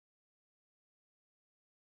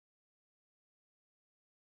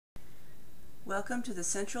Welcome to the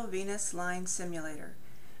Central Venous Line Simulator.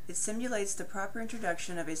 It simulates the proper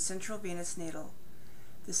introduction of a central venous needle.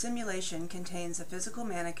 The simulation contains a physical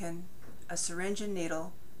mannequin, a syringe and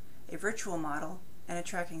needle, a virtual model, and a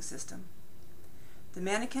tracking system. The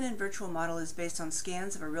mannequin and virtual model is based on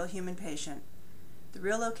scans of a real human patient. The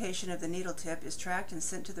real location of the needle tip is tracked and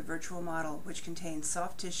sent to the virtual model, which contains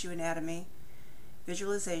soft tissue anatomy,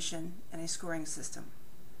 visualization, and a scoring system.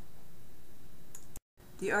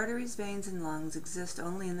 The arteries, veins, and lungs exist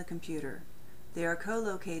only in the computer. They are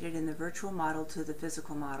co-located in the virtual model to the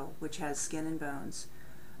physical model, which has skin and bones.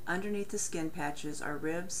 Underneath the skin patches are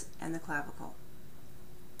ribs and the clavicle.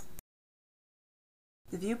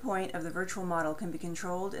 The viewpoint of the virtual model can be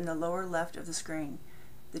controlled in the lower left of the screen.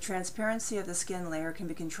 The transparency of the skin layer can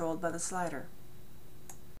be controlled by the slider.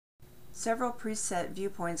 Several preset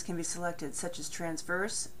viewpoints can be selected, such as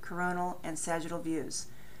transverse, coronal, and sagittal views.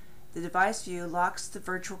 The device view locks the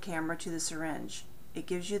virtual camera to the syringe. It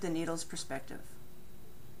gives you the needle's perspective.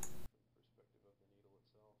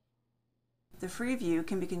 The free view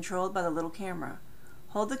can be controlled by the little camera.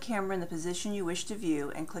 Hold the camera in the position you wish to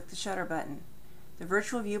view and click the shutter button. The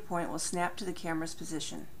virtual viewpoint will snap to the camera's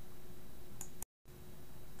position.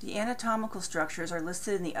 The anatomical structures are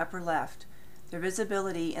listed in the upper left. Their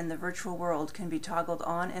visibility in the virtual world can be toggled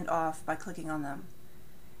on and off by clicking on them.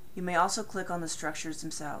 You may also click on the structures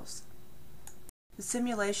themselves. The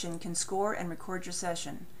simulation can score and record your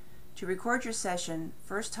session. To record your session,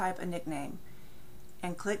 first type a nickname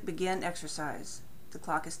and click Begin Exercise. The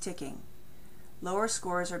clock is ticking. Lower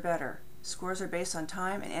scores are better. Scores are based on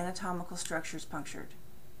time and anatomical structures punctured.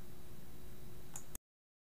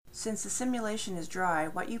 Since the simulation is dry,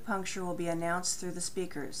 what you puncture will be announced through the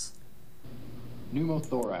speakers.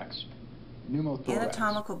 Pneumothorax.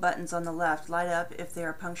 Anatomical buttons on the left light up if they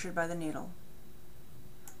are punctured by the needle.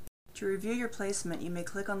 To review your placement, you may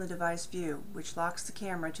click on the device view, which locks the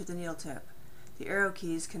camera to the needle tip. The arrow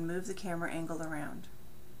keys can move the camera angle around.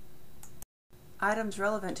 Items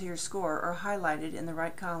relevant to your score are highlighted in the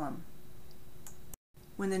right column.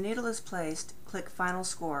 When the needle is placed, click Final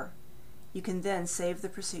Score. You can then save the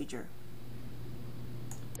procedure.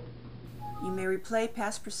 You may replay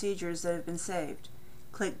past procedures that have been saved.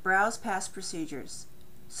 Click Browse Past Procedures.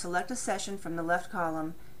 Select a session from the left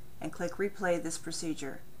column and click Replay this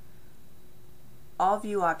procedure. All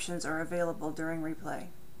view options are available during replay.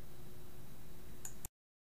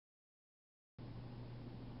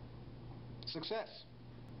 Success.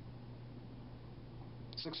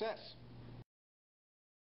 Success.